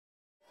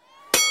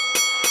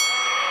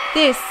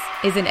This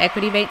is an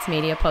Equity Mates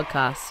Media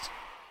podcast.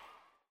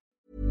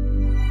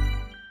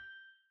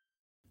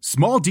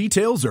 Small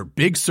details are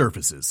big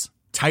surfaces.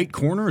 Tight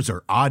corners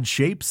are odd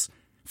shapes.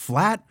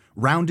 Flat,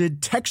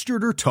 rounded,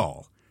 textured, or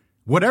tall.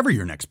 Whatever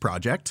your next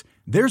project,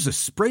 there's a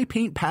spray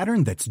paint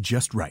pattern that's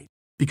just right.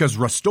 Because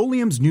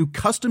Rust-Oleum's new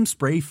Custom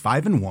Spray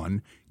 5-in-1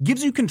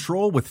 gives you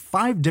control with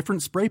 5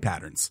 different spray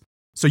patterns.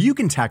 So you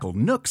can tackle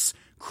nooks,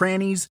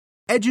 crannies,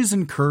 edges,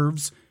 and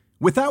curves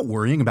without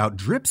worrying about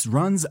drips,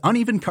 runs,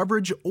 uneven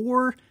coverage,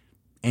 or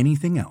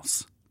anything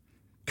else.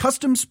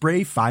 Custom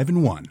Spray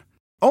 5-in-1.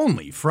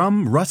 Only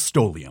from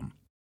Rust-Oleum.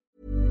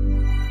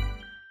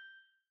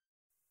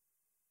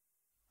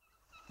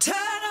 Turn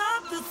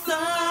up the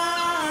sun.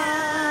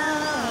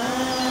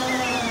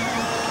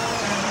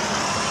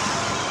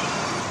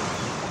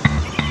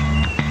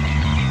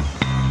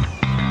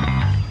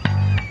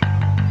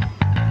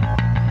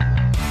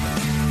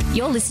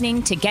 You're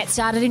listening to Get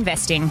Started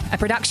Investing, a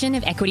production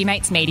of Equity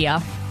Mates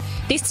Media.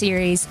 This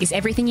series is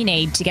everything you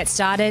need to get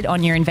started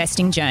on your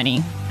investing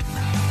journey.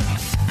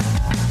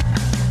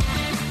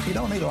 You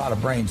don't need a lot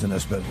of brains in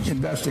this business.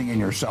 Investing in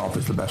yourself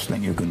is the best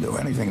thing you can do.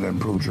 Anything that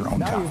improves your own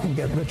Now time. you can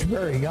get rich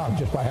very young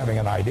just by having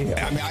an idea.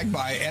 I mean, I can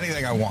buy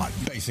anything I want,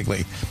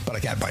 basically, but I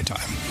can't buy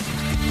time.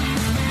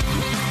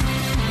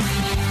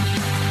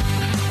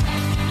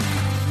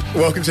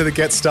 Welcome to the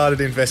Get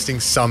Started Investing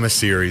Summer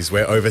Series,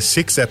 where over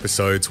 6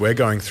 episodes, we're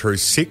going through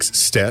 6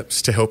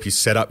 steps to help you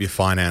set up your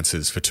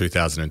finances for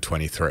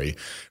 2023.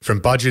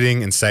 From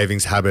budgeting and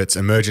savings habits,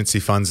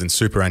 emergency funds and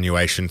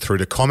superannuation, through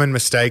to common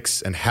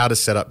mistakes and how to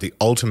set up the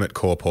ultimate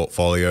core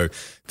portfolio,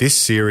 this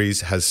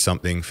series has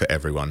something for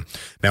everyone.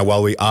 Now,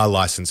 while we are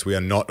licensed, we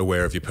are not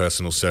aware of your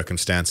personal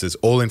circumstances.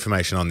 All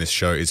information on this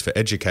show is for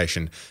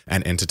education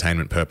and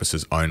entertainment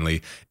purposes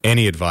only.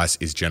 Any advice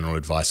is general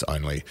advice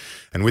only.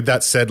 And with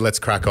that said, let's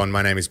crack on.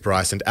 My name is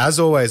Bryce, and as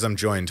always, I'm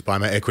joined by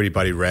my equity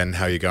buddy, Ren.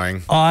 How are you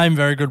going? I'm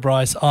very good,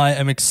 Bryce. I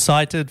am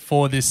excited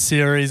for this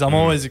series. I'm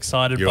always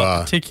excited,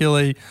 but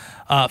particularly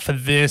for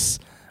this.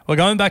 We're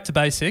going back to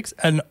basics,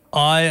 and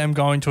I am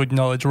going to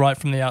acknowledge right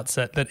from the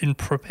outset that in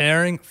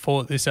preparing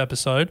for this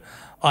episode,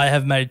 I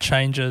have made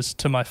changes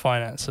to my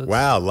finances.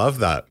 Wow, love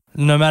that.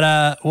 No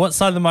matter what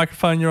side of the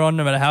microphone you're on,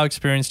 no matter how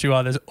experienced you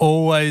are, there's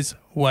always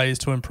ways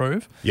to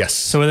improve. Yes.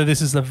 So whether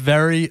this is the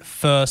very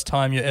first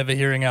time you're ever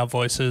hearing our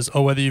voices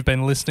or whether you've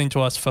been listening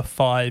to us for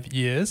 5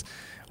 years,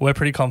 we're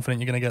pretty confident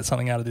you're going to get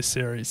something out of this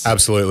series.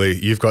 Absolutely.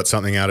 You've got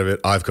something out of it.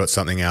 I've got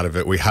something out of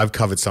it. We have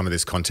covered some of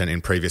this content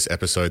in previous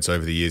episodes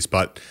over the years,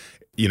 but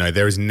you know,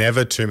 there is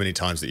never too many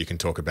times that you can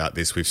talk about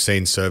this. We've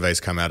seen surveys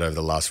come out over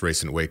the last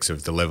recent weeks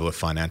of the level of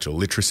financial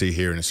literacy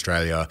here in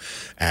Australia,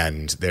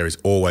 and there is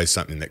always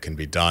something that can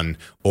be done,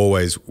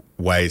 always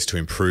ways to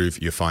improve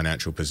your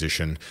financial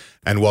position.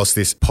 And whilst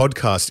this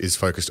podcast is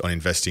focused on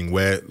investing,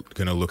 we're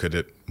going to look at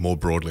it more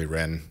broadly,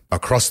 Ren,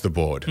 across the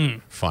board,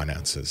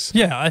 finances.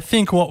 Yeah, I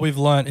think what we've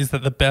learned is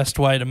that the best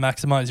way to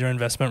maximize your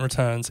investment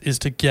returns is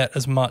to get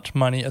as much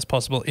money as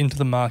possible into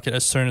the market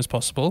as soon as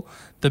possible.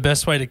 The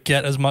best way to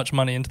get as much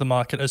money into the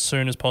market as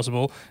soon as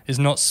possible is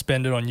not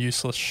spend it on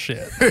useless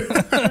shit.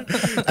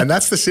 And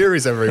that's the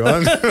series,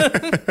 everyone.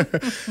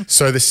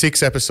 So the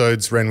 6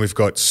 episodes, Ren, we've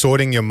got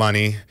sorting your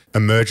money,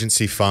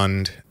 emergency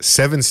fund,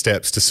 7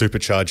 steps to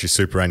supercharge your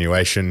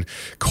superannuation,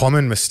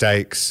 common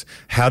mistakes,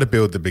 how to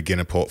build the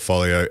beginner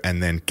portfolio,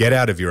 and then get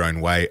out of your own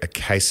way, a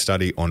case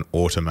study on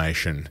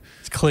automation.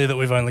 It's clear that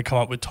we've only come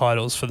up with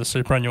titles for the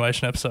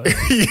superannuation episode.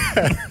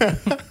 Yeah.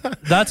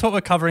 That's what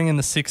we're covering in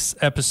the 6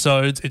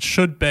 episodes. It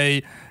should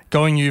be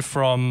going you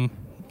from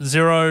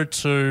 0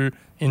 to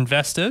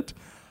invested.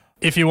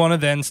 If you want to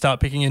then start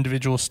picking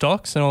individual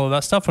stocks and all of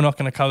that stuff, we're not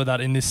going to cover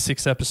that in this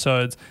 6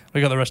 episodes.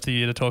 We've got the rest of the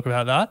year to talk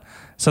about that.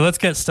 So let's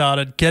get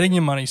started, getting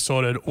your money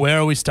sorted. Where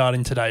are we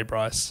starting today,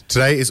 Bryce?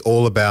 Today is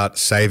all about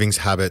savings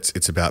habits.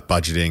 It's about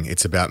budgeting.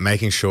 It's about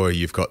making sure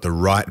you've got the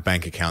right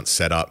bank account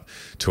set up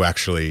to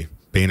actually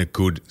be in a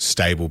good,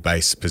 stable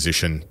base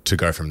position to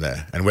go from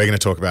there. And we're going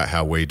to talk about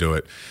how we do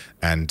it.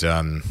 And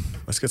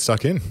let's get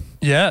stuck in.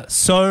 Yeah.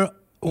 So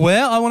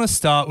where I want to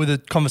start with a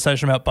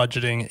conversation about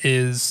budgeting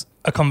is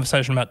a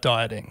conversation about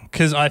dieting,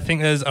 because I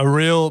think there's a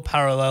real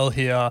parallel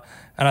here,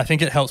 and I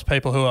think it helps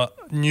people who are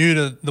new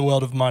to the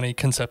world of money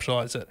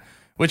conceptualize it,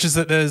 which is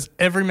that there's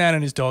every man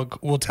and his dog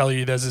will tell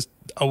you there's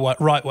a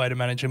right way to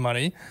manage your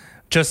money,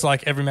 just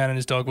like every man and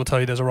his dog will tell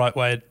you there's a right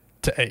way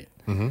to eat.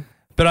 Mm-hmm.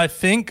 But I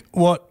think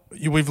what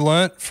we've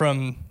learnt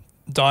from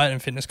diet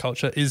and fitness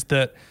culture is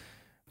that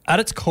at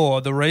its core,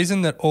 the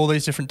reason that all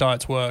these different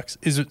diets works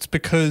is it's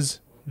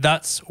because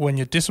that's when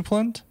you're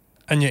disciplined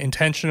and you're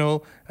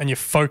intentional and you're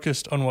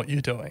focused on what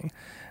you're doing.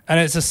 And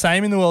it's the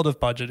same in the world of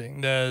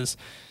budgeting. There's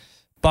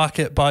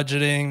bucket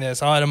budgeting,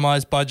 there's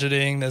itemized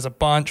budgeting, there's a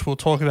bunch. We'll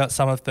talk about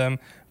some of them.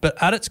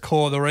 But at its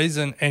core, the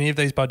reason any of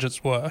these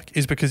budgets work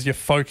is because you're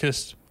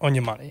focused on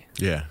your money.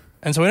 Yeah.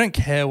 And so we don't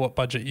care what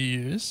budget you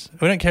use.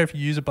 We don't care if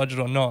you use a budget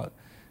or not.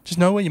 Just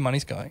know where your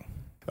money's going.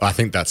 I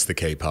think that's the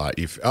key part.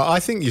 I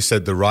think you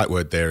said the right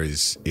word there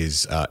is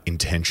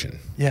intention.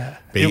 Yeah.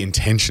 Be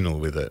intentional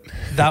with it.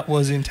 That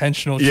was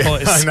intentional Yeah,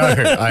 choice.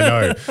 I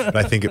know. But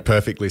I think it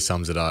perfectly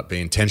sums it up. Be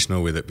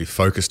intentional with it. Be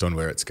focused on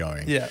where it's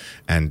going. Yeah.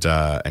 And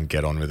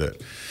get on with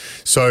it.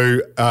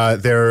 So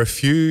there are a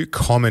few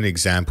common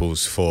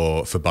examples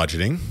for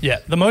budgeting. Yeah,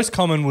 the most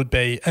common would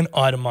be an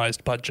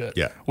itemized budget.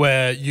 Yeah.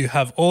 Where you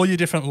have all your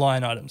different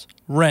line items: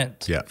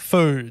 rent, Yeah.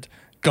 food,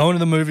 going to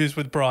the movies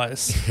with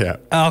Bryce, Yeah.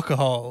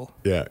 alcohol,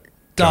 Yeah.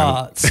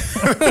 darts,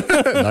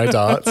 No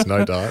darts.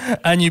 No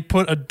darts. and you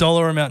put a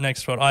dollar amount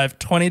next to it. I have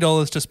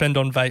 $20 to spend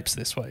on vapes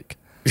this week.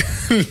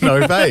 No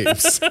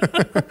vapes.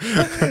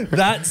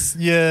 That's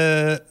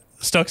your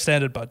stock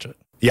standard budget.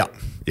 Yeah.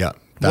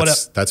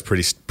 That's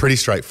pretty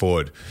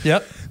straightforward.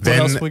 Yep. What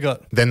else we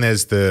got? Then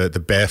there's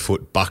the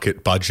barefoot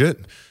bucket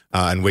budget.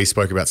 And we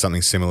spoke about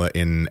something similar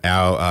in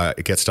our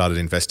Get Started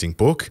Investing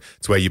book.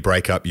 It's where you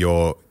break up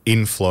your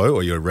inflow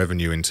or your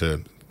revenue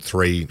into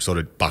 3 sort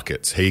of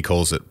buckets. He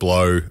calls it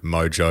blow,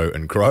 mojo,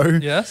 and grow.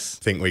 Yes.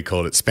 I think we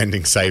called it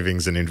spending,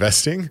 savings, and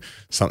investing,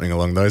 something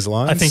along those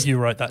lines. I think you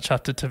wrote that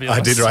chapter, to be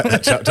honest. I did write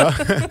that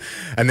chapter.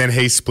 And then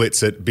he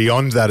splits it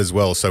beyond that as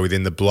well. So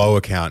within the blow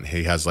account,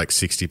 he has like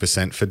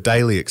 60% for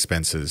daily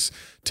expenses,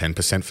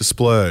 10% for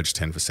splurge,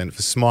 10%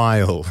 for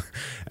smile.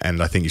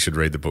 And I think you should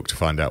read the book to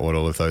find out what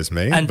all of those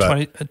mean. And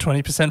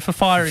 20% for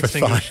fire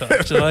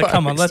extinguisher. So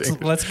come on,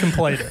 let's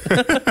complete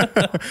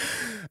it.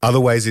 Other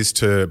ways is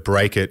to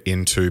break it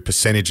into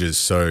percentages.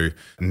 So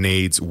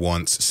needs,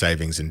 wants,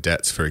 savings, and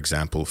debts, for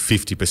example.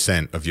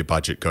 50% of your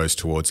budget goes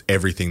towards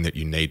everything that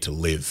you need to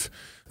live.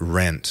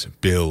 Rent,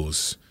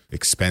 bills,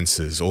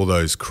 expenses, all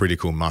those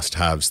critical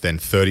must-haves. Then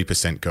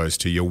 30% goes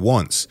to your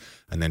wants,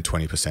 and then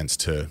 20%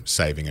 to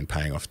saving and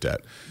paying off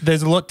debt.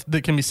 There's a lot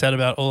that can be said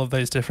about all of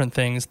these different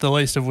things, the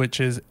least of which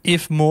is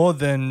if more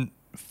than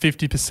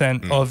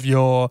 50% of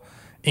your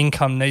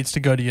income needs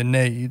to go to your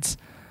needs,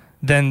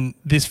 then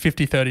this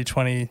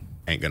 50-30-20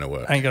 ain't going to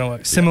work. Yeah.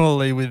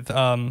 Similarly with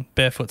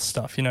barefoot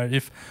stuff,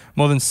 if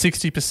more than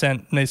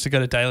 60% needs to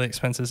go to daily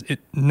expenses, it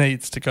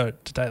needs to go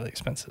to daily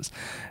expenses.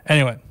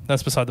 Anyway,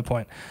 that's beside the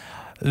point.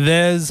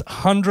 There's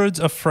hundreds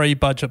of free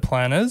budget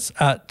planners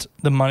at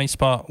the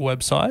MoneySmart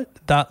website.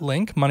 That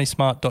link,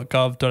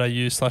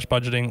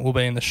 moneysmart.gov.au/budgeting, will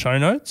be in the show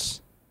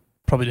notes.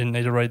 Probably didn't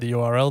need to read the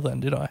URL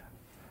then, did I?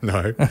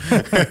 No.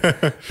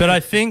 But I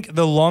think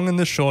the long and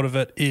the short of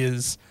it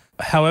is,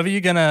 however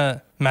you're going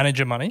to manage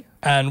your money,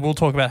 and we'll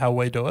talk about how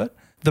we do it,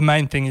 the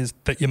main thing is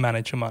that you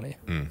manage your money.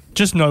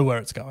 Just know where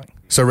it's going.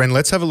 So, Ren,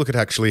 let's have a look at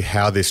actually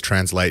how this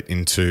translates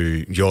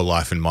into your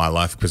life and my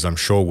life, because I'm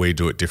sure we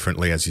do it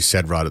differently. As you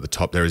said right at the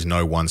top, there is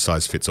no one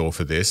size fits all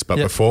for this. But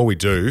before we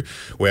do,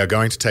 we are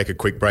going to take a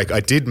quick break. I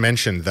did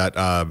mention that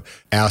our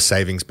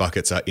savings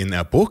buckets are in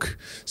our book.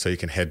 So you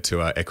can head to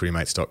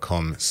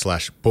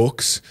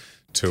equitymates.com/books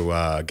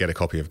to get a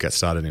copy of Get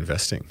Started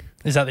Investing.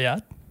 Is that the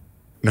ad?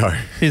 No.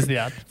 Here's the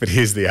ad. But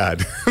here's the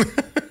ad.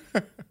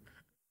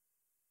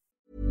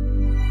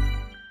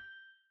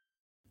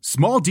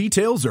 Small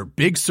details are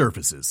big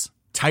surfaces.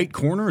 Tight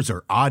corners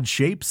are odd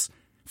shapes.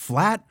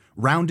 Flat,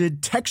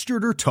 rounded,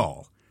 textured, or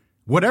tall.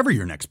 Whatever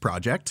your next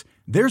project,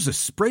 there's a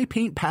spray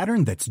paint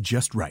pattern that's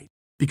just right.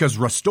 Because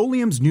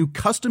Rust-Oleum's new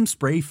Custom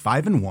Spray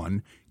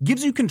 5-in-1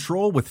 gives you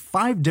control with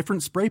 5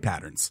 different spray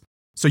patterns.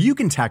 So you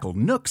can tackle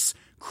nooks,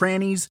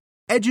 crannies,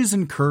 edges,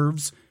 and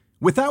curves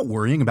without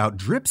worrying about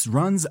drips,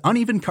 runs,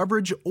 uneven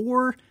coverage,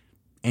 or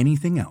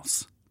anything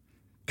else.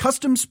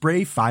 Custom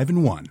Spray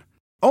 5-in-1.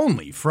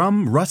 Only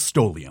from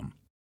Rust-Oleum.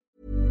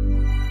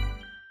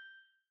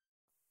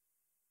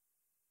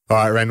 All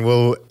right, Ren,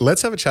 well,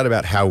 let's have a chat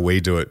about how we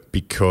do it,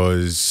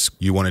 because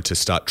you wanted to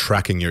start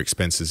tracking your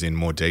expenses in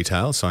more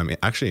detail. So I'm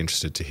actually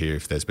interested to hear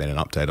if there's been an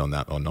update on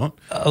that or not.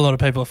 A lot of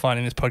people are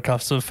finding this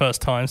podcast for the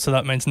first time, so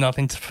that means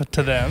nothing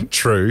to them.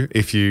 True.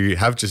 If you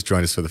have just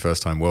joined us for the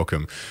first time,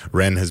 welcome.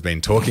 Ren has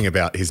been talking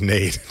about his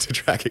need to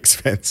track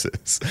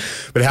expenses.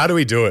 But how do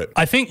we do it?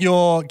 I think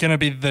you're going to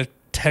be the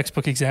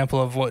textbook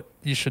example of what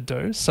you should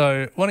do.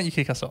 So why don't you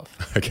kick us off?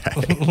 Okay.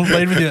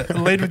 lead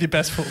with your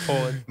best foot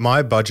forward.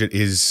 My budget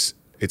it's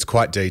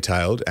quite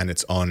detailed, and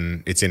it's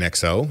in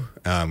Excel,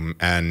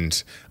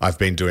 and I've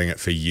been doing it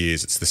for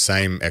years. It's the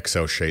same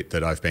Excel sheet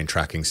that I've been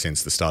tracking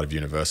since the start of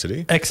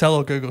university. Excel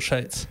or Google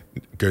Sheets?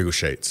 Google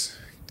Sheets.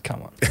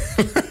 Come on.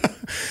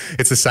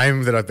 It's the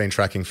same that I've been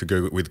tracking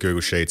with Google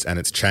Sheets, and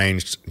it's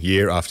changed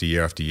year after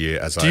year after year.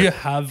 Do you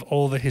have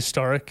all the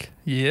historic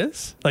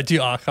years? Like, do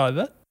you archive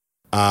it?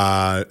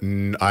 I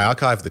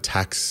archive the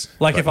tax.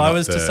 Like if I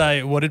was to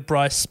say, what did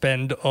Bryce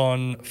spend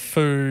on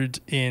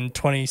food in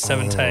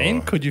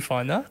 2017? Could you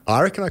find that?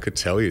 I reckon I could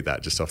tell you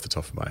that just off the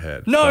top of my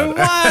head. No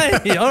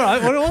way! All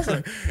right, what was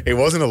it? It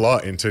wasn't a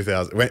lot in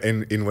 2000.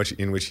 In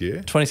which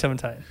year?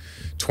 2017.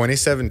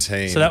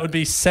 2017. So that would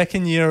be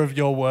second year of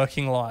your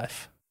working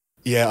life.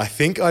 Yeah, I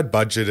think I'd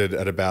budgeted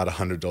at about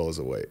 $100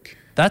 a week.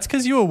 That's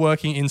because you were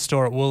working in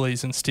store at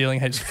Woolies and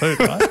stealing heaps of food,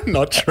 right?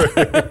 Not true.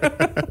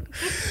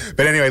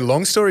 But anyway,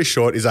 long story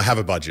short is I have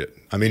a budget.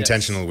 I'm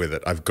intentional with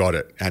it. I've got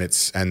it.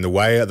 And the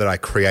way that I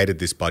created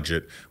this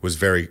budget was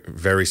very,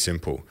 very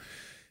simple.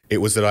 It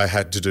was that I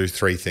had to do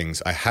three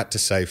things. I had to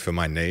save for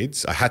my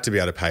needs. I had to be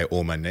able to pay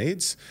all my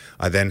needs.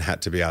 I then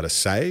had to be able to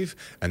save,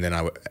 and then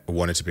I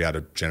wanted to be able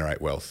to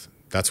generate wealth.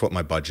 That's what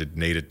my budget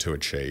needed to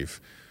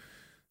achieve.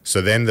 So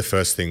then the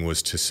first thing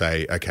was to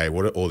say, okay,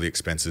 what are all the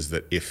expenses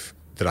that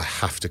I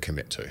have to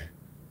commit to?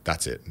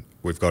 That's it.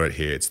 We've got it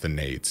here. It's the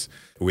needs.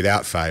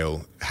 Without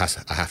fail,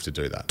 I have to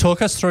do that.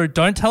 Talk us through.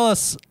 Don't tell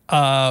us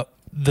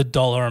the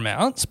dollar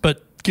amounts,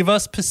 but give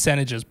us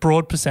percentages,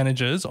 broad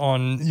percentages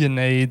on your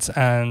needs.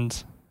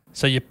 And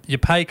so your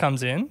pay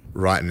comes in.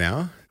 Right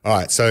now? All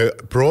right, so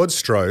broad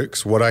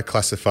strokes, what I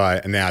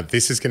classify, now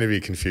this is going to be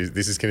confused.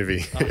 This is going to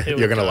be,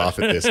 you're going to laugh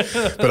at this.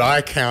 But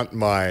I count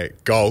my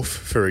golf,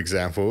 for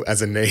example,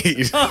 as a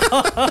need.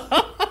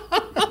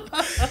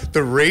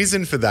 The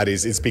reason for that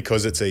is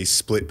because it's a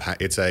split,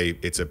 it's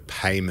a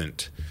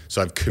payment.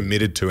 So I've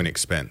committed to an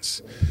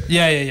expense.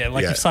 Yeah.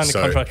 Like you've signed a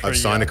contract for I've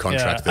signed a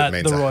contract that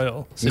means the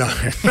Royal. No.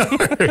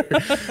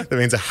 That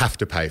means I have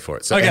to pay for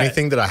it. So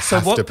anything that I have to pay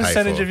for. So what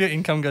percentage of your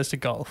income goes to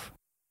golf?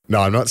 No,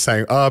 I'm not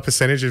saying,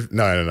 percentage of,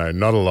 no,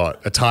 not a lot,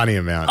 a tiny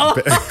amount.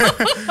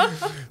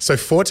 So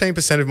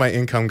 14% of my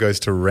income goes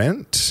to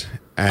rent.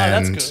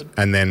 And, that's good.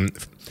 And then.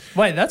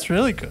 Wait, that's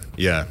really good.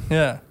 Yeah.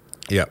 Yeah.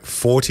 Yeah,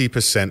 40%.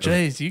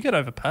 Jeez, you get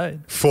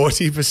overpaid.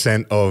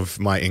 40% of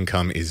my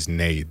income is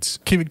needs.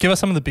 Give us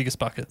some of the biggest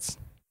buckets.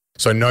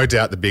 So no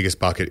doubt the biggest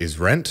bucket is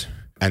rent,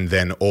 and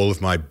then all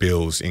of my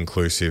bills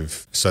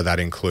inclusive. So that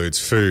includes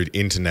food,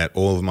 internet,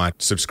 all of my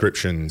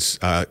subscriptions,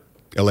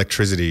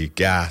 electricity,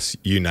 gas,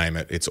 you name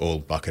it. It's all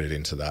bucketed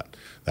into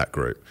that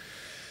group.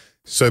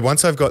 So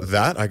once I've got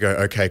that, I go,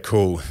 okay,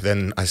 cool.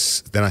 Then I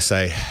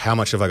say, how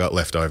much have I got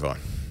left over?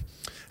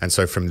 And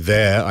so from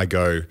there, I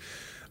go,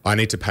 I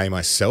need to pay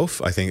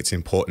myself. I think it's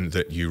important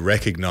that you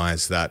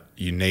recognize that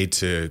you need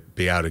to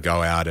be able to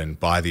go out and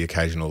buy the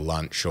occasional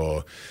lunch,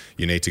 or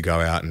you need to go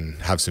out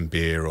and have some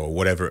beer or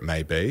whatever it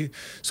may be.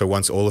 So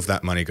once all of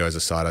that money goes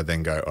aside, I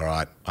then go, all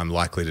right, I'm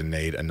likely to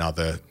need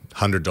another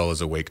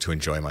 $100 a week to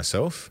enjoy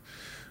myself.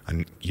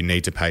 And you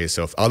need to pay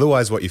yourself.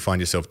 Otherwise, what you find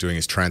yourself doing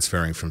is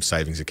transferring from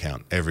savings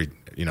account. I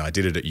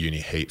did it at uni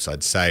heaps.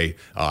 I'd say,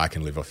 I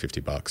can live off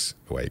 $50.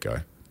 Away you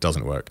go.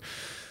 Doesn't work.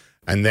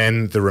 And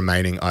then the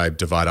remaining I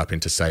divide up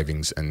into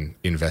savings and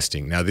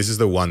investing. Now, this is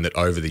the one that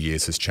over the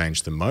years has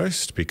changed the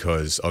most,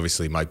 because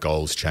obviously my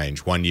goals change.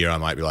 One year I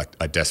might be like,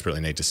 I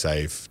desperately need to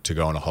save to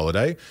go on a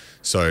holiday.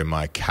 So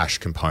my cash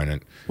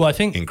component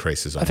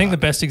increases on I think that.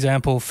 the best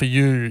example for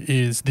you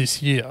is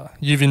this year.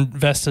 You've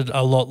invested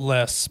a lot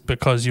less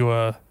because you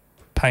were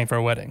paying for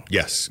a wedding.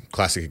 Yes,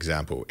 classic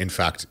example. In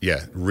fact,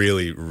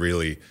 really,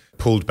 really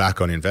pulled back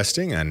on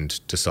investing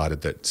and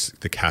decided that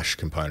the cash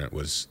component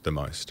was the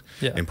most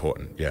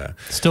important. Yeah.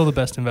 Still the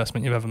best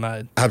investment you've ever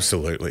made.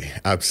 Absolutely.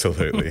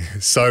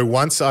 So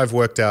once I've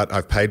worked out,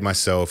 I've paid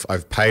myself,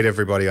 I've paid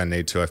everybody I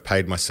need to, I've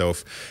paid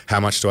myself, how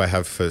much do I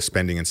have for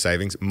spending and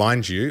savings?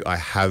 Mind you, I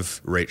have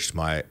reached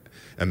my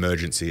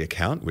emergency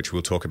account, which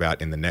we'll talk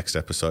about in the next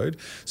episode.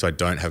 So I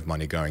don't have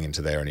money going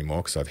into there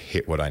anymore because I've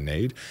hit what I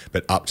need.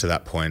 But up to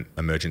that point,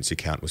 emergency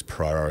account was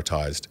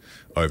prioritized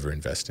over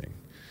investing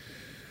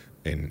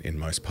in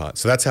most parts.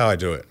 So that's how I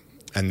do it.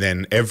 And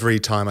then every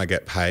time I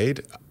get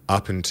paid,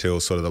 up until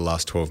sort of the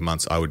last 12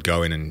 months, I would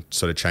go in and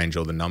sort of change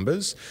all the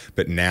numbers.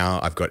 But now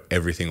I've got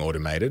everything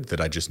automated, that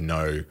I just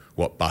know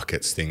what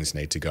buckets things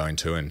need to go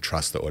into and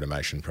trust the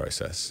automation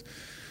process.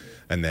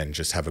 And then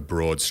just have a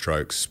broad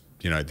strokes,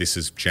 this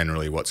is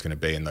generally what's going to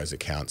be in those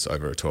accounts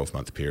over a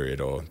 12-month period,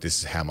 or this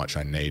is how much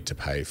I need to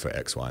pay for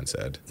X, Y, and Z.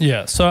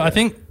 Yeah. So I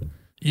think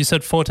you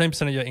said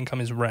 14% of your income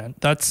is rent.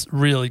 That's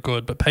really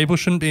good, but people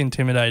shouldn't be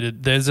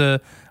intimidated. I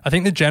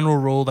think the general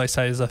rule they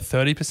say is a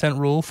 30%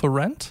 rule for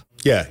rent.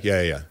 Yeah.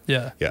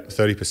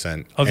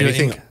 30%30% of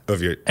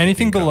your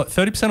anything income. below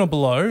 30% or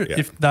below. Yeah.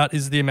 If that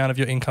is the amount of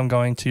your income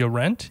going to your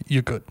rent,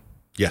 you're good.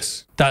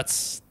 Yes.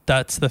 That's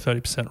the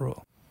 30%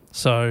 rule.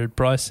 So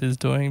Bryce is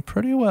doing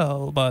pretty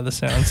well by the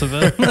sounds of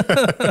it.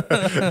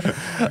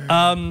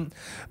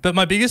 But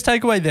my biggest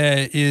takeaway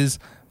there is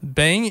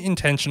being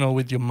intentional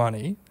with your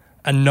money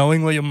and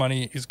knowing where your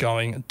money is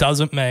going.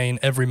 Doesn't mean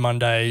every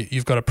Monday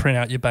you've got to print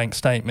out your bank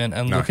statement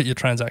and look at your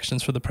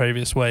transactions for the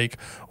previous week,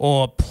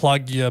 or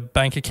plug your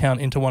bank account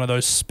into one of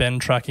those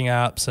spend tracking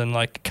apps and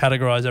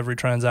categorize every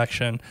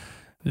transaction.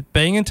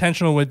 Being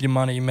intentional with your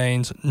money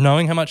means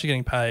knowing how much you're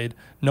getting paid,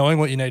 knowing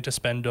what you need to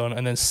spend on,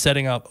 and then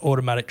setting up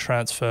automatic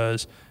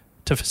transfers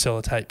to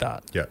facilitate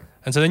that. Yeah.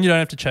 And so then you don't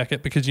have to check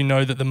it, because you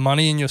know that the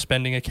money in your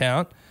spending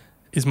account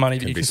is money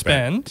that you can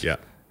spend. Yeah.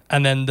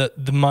 And then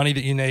the money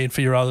that you need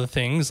for your other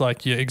things,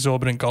 like your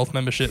exorbitant golf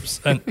memberships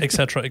and et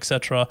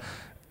cetera,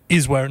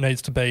 is where it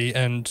needs to be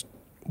and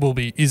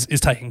is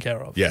taken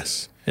care of.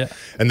 Yes. Yeah.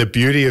 And the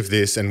beauty of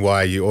this and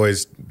why you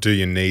always do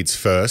your needs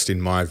first,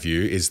 in my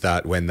view, is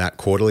that when that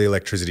quarterly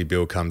electricity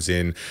bill comes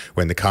in,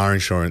 when the car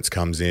insurance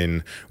comes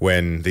in,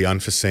 when the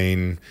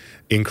unforeseen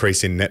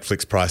increase in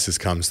Netflix prices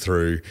comes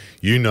through,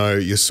 you know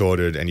you're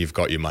sorted and you've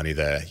got your money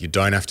there. You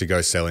don't have to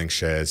go selling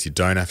shares. You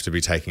don't have to be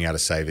taking out a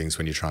savings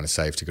when you're trying to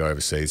save to go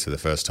overseas for the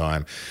first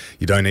time.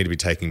 You don't need to be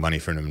taking money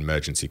from an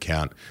emergency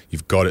account.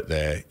 You've got it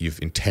there.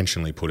 You've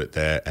intentionally put it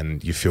there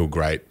and you feel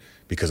great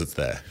because it's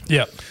there.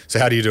 Yeah. So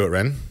how do you do it,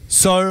 Ren?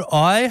 So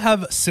I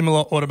have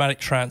similar automatic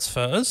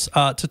transfers.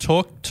 To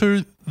talk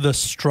to the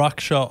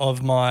structure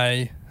of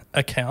my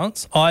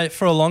accounts, I,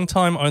 for a long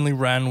time, only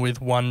ran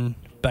with one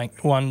bank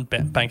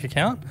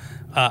account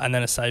and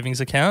then a savings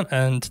account,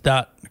 and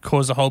that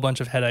caused a whole bunch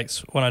of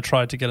headaches when I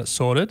tried to get it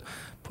sorted.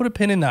 Put a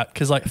pin in that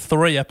because like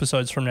 3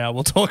 episodes from now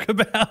we'll talk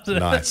about it.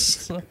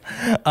 Nice.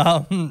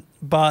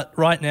 But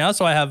right now,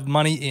 so I have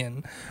Money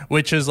In,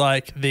 which is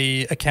like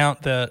the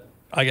account that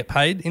I get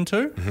paid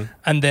into,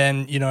 and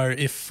then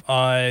if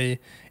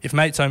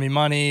mates owe me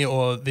money,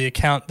 or the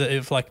account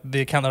that the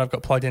account that I've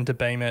got plugged into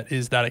BeamIt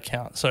is that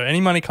account. So any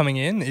money coming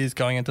in is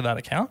going into that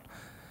account,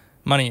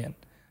 Money In.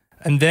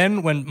 And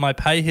then when my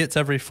pay hits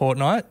every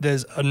fortnight,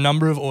 there's a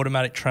number of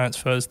automatic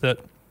transfers that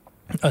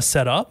are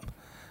set up,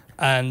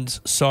 and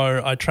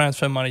so I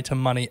transfer money to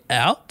Money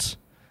Out,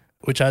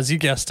 which, as you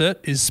guessed it,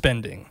 is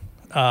spending.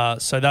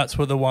 So that's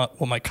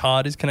what my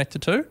card is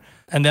connected to,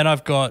 and then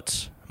I've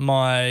got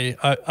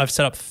I've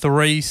set up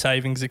 3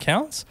 savings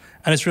accounts,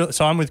 and it's really,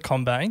 so I'm with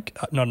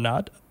CommBank, not an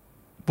ad,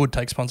 would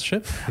take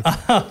sponsorship.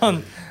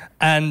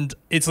 And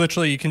it's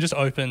literally, you can just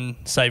open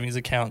savings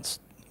accounts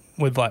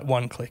with like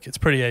one click. It's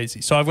pretty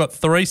easy. So I've got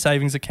 3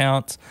 savings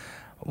accounts.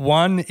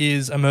 One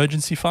is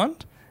emergency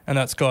fund, and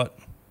that's got,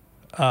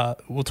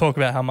 we'll talk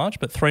about how much,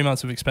 but 3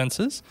 months of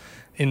expenses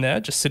in there,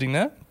 just sitting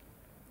there,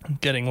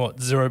 getting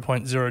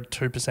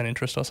 0.02%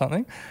 interest or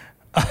something.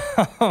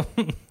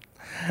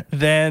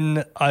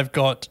 Then I've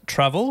got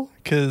travel,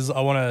 because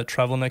I want to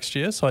travel next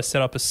year. So I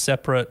set up a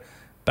separate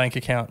bank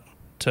account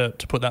to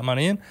put that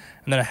money in,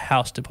 and then a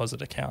house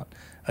deposit account.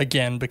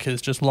 Again,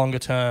 because just longer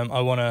term, I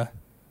want to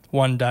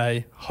one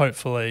day,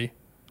 hopefully,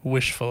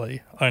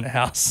 wishfully, own a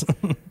house.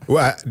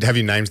 Well, have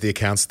you named the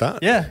accounts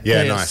that? Yeah.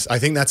 Yeah, nice. I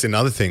think that's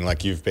another thing.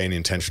 Like, you've been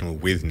intentional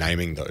with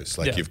naming those.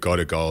 Like, you've got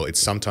a goal. It's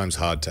sometimes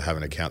hard to have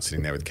an account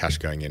sitting there with cash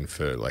going in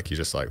for, like, you're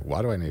just like,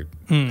 why do I need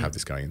to have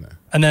this going in there?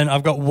 And then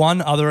I've got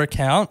one other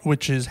account,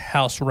 which is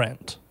house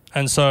rent.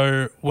 And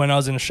so when I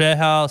was in a share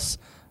house,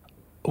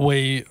 all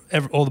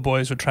the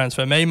boys would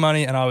transfer me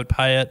money and I would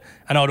pay it.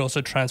 And I would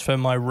also transfer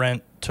my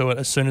rent to it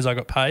as soon as I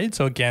got paid.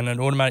 So again, an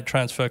automatic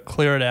transfer,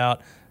 clear it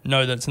out,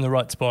 know that it's in the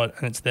right spot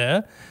and it's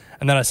there.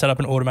 And then I set up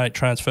an automatic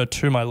transfer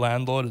to my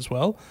landlord as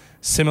well.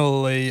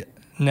 Similarly,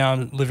 now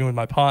I'm living with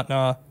my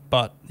partner,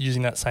 but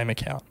using that same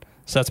account.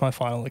 So that's my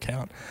final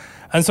account.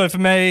 And so for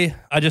me,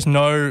 I just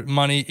know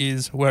money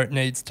is where it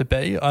needs to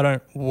be. I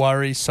don't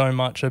worry so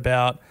much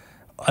about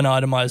an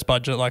itemized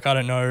budget. Like, I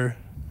don't know,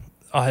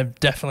 I'm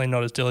definitely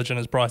not as diligent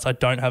as Bryce. I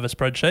don't have a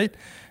spreadsheet,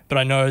 but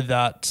I know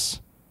that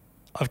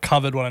I've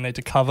covered what I need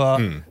to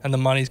cover and the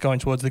money's going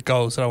towards the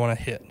goals that I want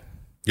to hit.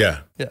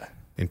 Yeah. Yeah.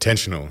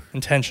 Intentional.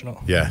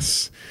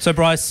 Yes. So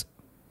Bryce,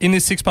 in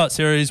this 6-part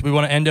series, we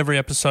want to end every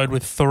episode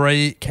with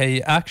 3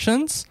 key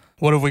actions.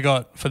 What have we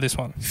got for this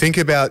one? Think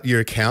about your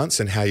accounts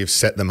and how you've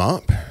set them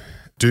up.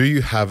 Do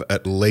you have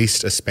at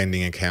least a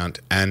spending account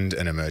and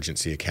an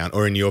emergency account?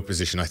 Or in your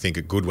position, I think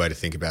a good way to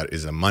think about it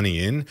is a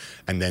money in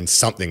and then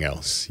something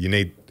else.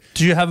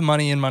 Do you have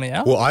money in, money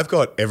out? Well, I've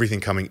got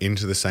everything coming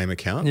into the same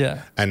account.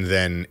 Yeah. And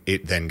then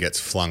it then gets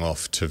flung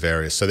off to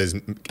various. So there's.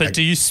 But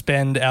do you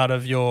spend out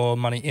of your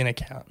money in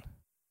account?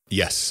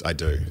 Yes, I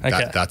do.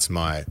 Okay. That's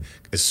my.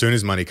 As soon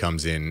as money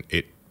comes in,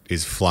 it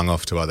is flung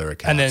off to other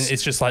accounts. And then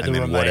it's just like the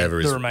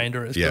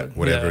remainder is yeah, good.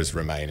 whatever is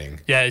remaining.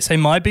 Yeah. See,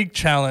 my big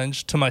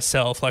challenge to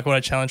myself, like what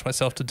I challenge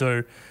myself to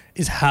do,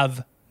 is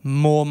have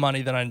more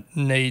money than I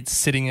need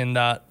sitting in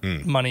that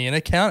money in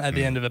account at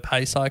the end of a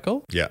pay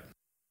cycle. Yeah.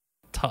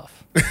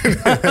 Tough.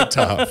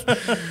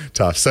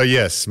 Tough. So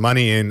yes,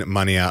 money in,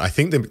 money out. I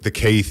think the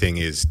key thing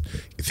is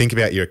think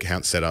about your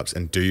account setups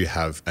and do you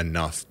have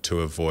enough to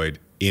avoid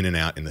in and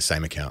out in the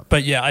same account?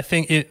 But yeah, I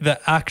think the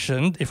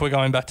action, if we're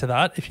going back to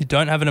that, if you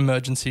don't have an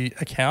emergency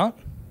account,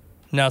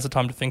 now's the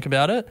time to think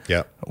about it.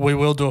 Yeah. We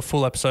will do a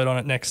full episode on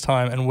it next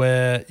time and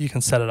where you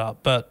can set it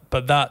up. But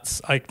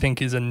that's, I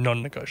think, is a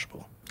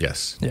non-negotiable.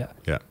 Yes. Yeah.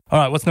 Yeah. All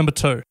right, what's number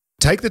 2?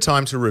 Take the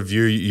time to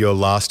review your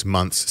last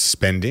month's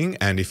spending,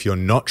 and if you're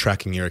not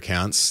tracking your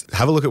accounts,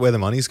 have a look at where the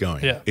money's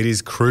going. Yeah. It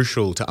is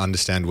crucial to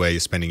understand where you're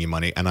spending your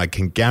money, and I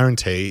can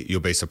guarantee you'll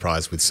be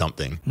surprised with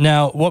something.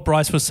 Now, what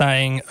Bryce was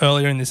saying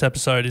earlier in this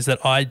episode is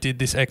that I did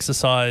this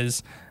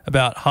exercise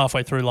about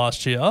halfway through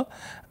last year,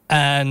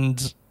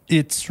 and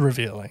it's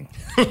revealing.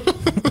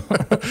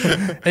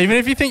 Even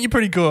if you think you're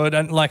pretty good,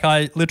 and like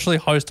I literally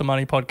host a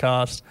money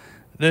podcast,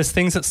 there's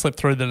things that slip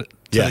through the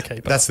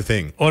keeper. That's the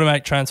thing.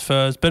 Automatic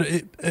transfers. But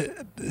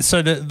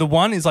so the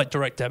one is like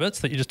direct debits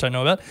that you just don't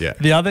know about. Yeah.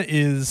 The other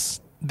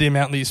is the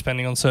amount that you're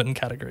spending on certain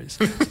categories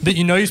that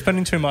you know you're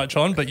spending too much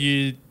on, but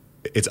you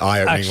it's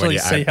eye-opening when Actually you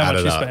see how add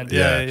much it you up. spend.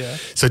 Yeah.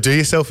 So do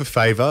yourself a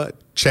favor,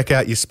 check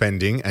out your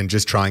spending and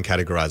just try and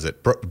categorize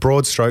it.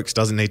 Broad strokes,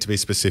 doesn't need to be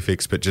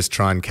specifics, but just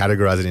try and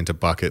categorize it into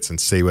buckets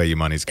and see where your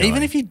money's going.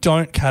 Even if you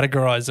don't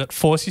categorize it,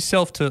 force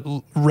yourself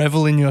to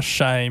revel in your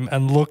shame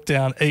and look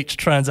down each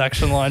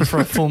transaction line for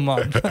a full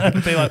month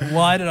and be like,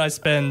 why did I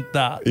spend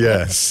that?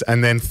 Yes.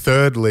 And then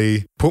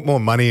thirdly, put more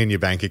money in your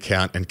bank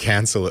account and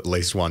cancel at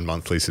least one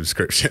monthly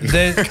subscription.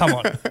 Come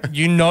on.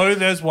 You know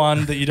there's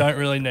one that you don't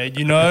really need.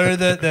 You know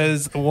that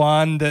there's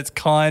one that's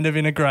kind of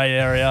in a grey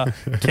area.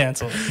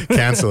 Cancel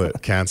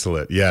it. Cancel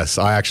it. Yes.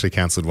 I actually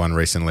cancelled one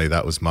recently.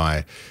 That was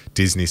my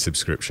Disney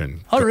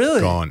subscription. Oh, really?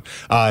 Gone.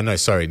 No,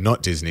 sorry,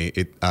 not Disney.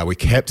 We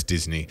kept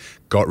Disney,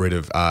 got rid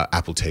of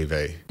Apple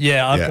TV.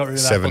 Yeah, I've got rid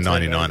of Apple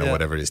TV. $7.99 or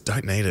whatever it is.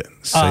 Don't need it.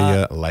 See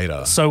ya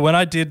later. So when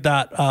I did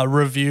that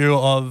review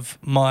of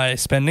my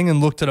spending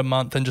and looked at a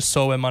month and just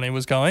saw where money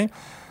was going,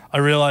 I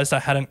realised I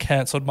hadn't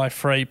cancelled my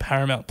free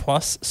Paramount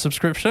Plus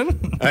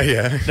subscription. Oh,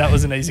 yeah. That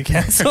was an easy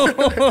cancel.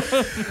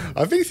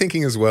 I've been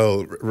thinking as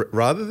well,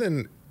 rather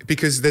than...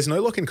 Because there's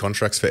no lock-in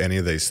contracts for any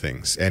of these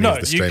things, of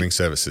the streaming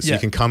services. Yeah. You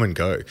can come and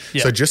go.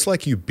 Yeah. So just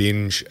like you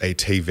binge a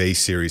TV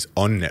series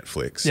on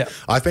Netflix, Yeah.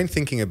 I've been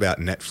thinking about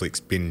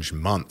Netflix binge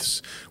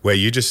months, where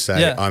you just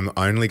say, I'm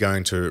only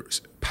going to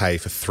pay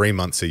for 3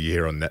 months a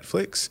year on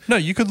Netflix. No,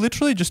 you could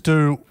literally just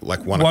do...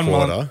 Like one a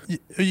quarter. Month.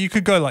 You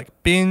could go like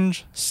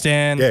binge,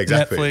 Stan,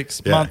 exactly.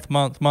 Netflix, Yeah.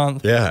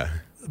 month. Yeah.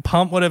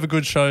 Pump whatever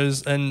good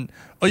shows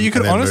or you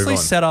could honestly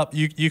set up,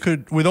 you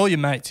could, with all your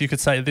mates, you could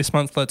say this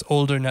month let's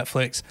all do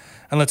Netflix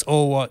and let's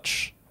all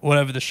watch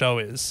whatever the show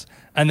is.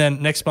 And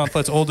then next month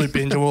let's all do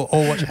binge and we'll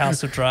all watch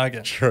House of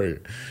Dragon. True.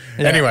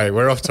 Yeah. Anyway,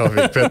 we're off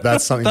topic, but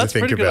that's something That's to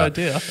think a pretty about.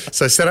 good idea.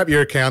 So set up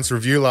your accounts,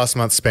 review last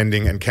month's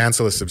spending and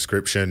cancel a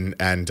subscription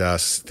and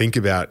think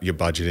about your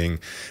budgeting.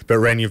 But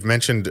Ren, you've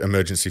mentioned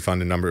emergency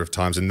fund a number of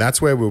times and that's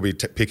where we'll be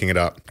picking it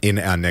up in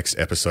our next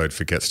episode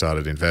for Get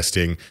Started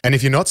Investing. And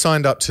if you're not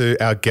signed up to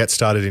our Get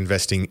Started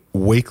Investing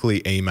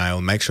weekly email,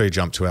 make sure you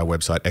jump to our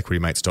website,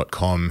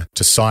 equitymates.com,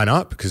 to sign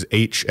up because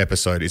each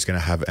episode is going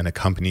to have an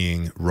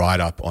accompanying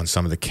write-up on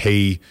some of the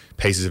key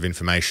pieces of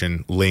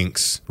information,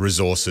 links,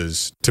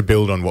 resources to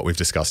build on what we've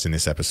discussed in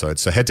this episode.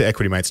 So head to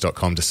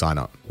equitymates.com to sign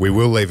up. We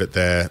will leave it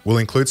there. We'll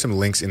include some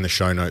links in the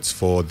show notes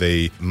for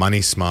the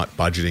Money Smart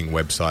Budgeting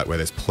website where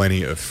there's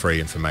plenty of free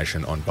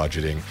information on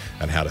budgeting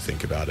and how to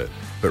think about it.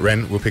 But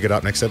Ren, we'll pick it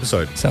up next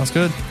episode. Sounds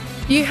good.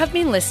 You have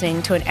been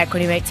listening to an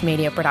Equity Mates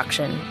Media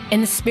production. In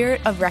the spirit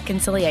of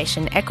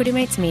reconciliation, Equity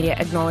Mates Media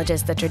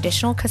acknowledges the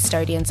traditional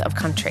custodians of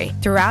country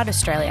throughout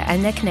Australia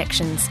and their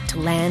connections to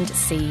land,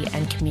 sea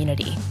and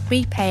community.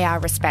 We pay our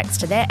respects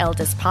to their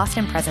elders past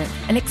and present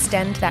and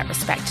extend that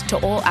respect to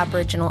all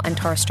Aboriginal and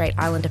Torres Strait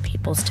Islander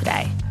peoples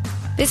today.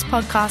 This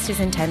podcast is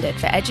intended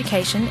for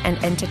education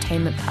and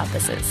entertainment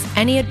purposes.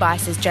 Any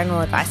advice is general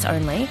advice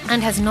only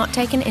and has not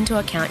taken into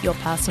account your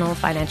personal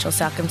financial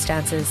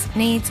circumstances,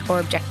 needs,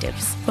 or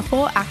objectives.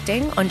 Before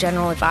acting on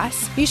general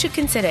advice, you should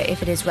consider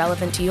if it is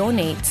relevant to your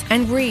needs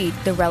and read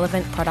the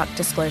relevant product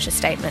disclosure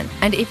statement.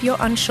 And if you're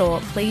unsure,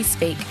 please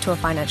speak to a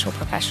financial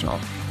professional.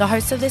 The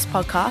hosts of this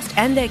podcast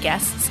and their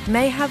guests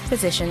may have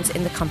positions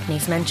in the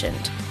companies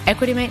mentioned.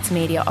 Equity Mates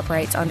Media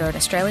operates under an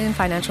Australian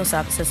Financial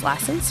Services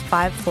Licence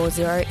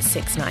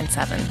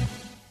 540697.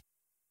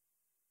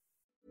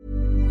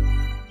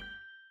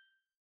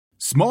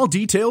 Small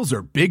details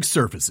are big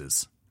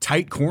surfaces.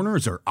 Tight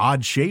corners are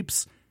odd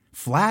shapes.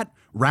 Flat,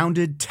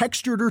 rounded,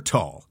 textured, or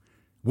tall.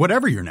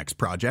 Whatever your next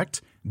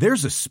project,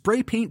 there's a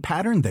spray paint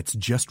pattern that's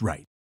just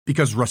right.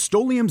 Because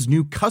Rust-Oleum's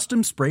new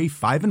Custom Spray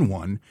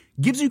 5-in-1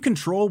 gives you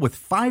control with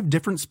 5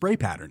 different spray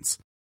patterns.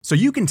 So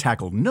you can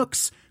tackle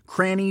nooks,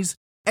 crannies,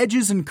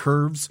 edges, and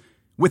curves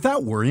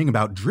without worrying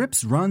about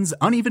drips, runs,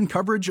 uneven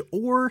coverage,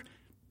 or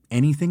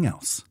anything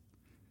else.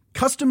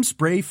 Custom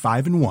Spray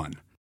 5-in-1.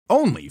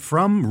 Only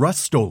from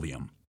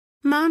Rust-Oleum.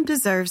 Mom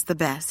deserves the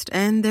best,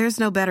 and there's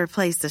no better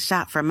place to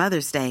shop for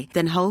Mother's Day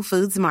than Whole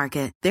Foods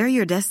Market. They're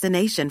your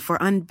destination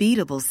for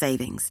unbeatable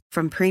savings,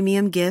 from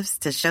premium gifts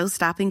to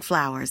show-stopping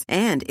flowers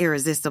and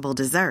irresistible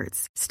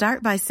desserts.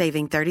 Start by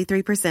saving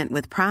 33%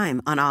 with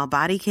Prime on all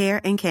body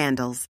care and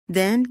candles.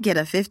 Then get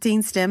a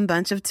 15-stem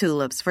bunch of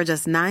tulips for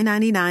just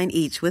 $9.99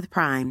 each with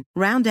Prime.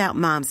 Round out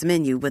Mom's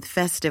menu with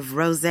festive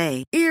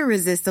rosé,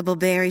 irresistible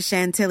berry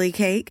chantilly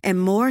cake,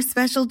 and more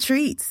special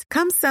treats.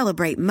 Come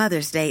celebrate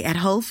Mother's Day at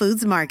Whole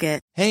Foods Market.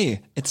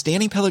 Hey, it's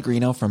Danny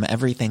Pellegrino from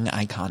Everything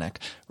Iconic.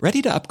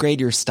 Ready to upgrade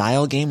your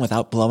style game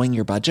without blowing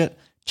your budget?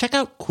 Check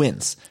out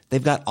Quince.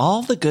 They've got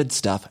all the good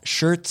stuff,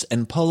 shirts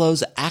and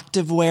polos,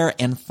 activewear,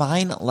 and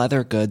fine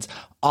leather goods,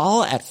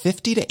 all at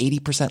 50 to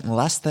 80%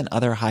 less than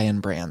other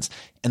high-end brands.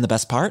 And the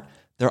best part?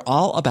 They're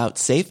all about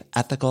safe,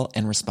 ethical,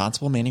 and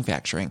responsible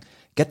manufacturing.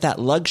 Get that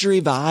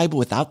luxury vibe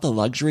without the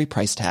luxury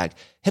price tag.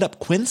 Hit up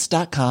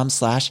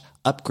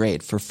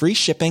quince.com/upgrade for free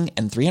shipping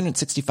and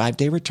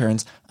 365-day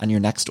returns on your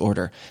next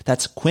order.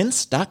 That's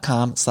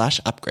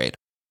quince.com/upgrade.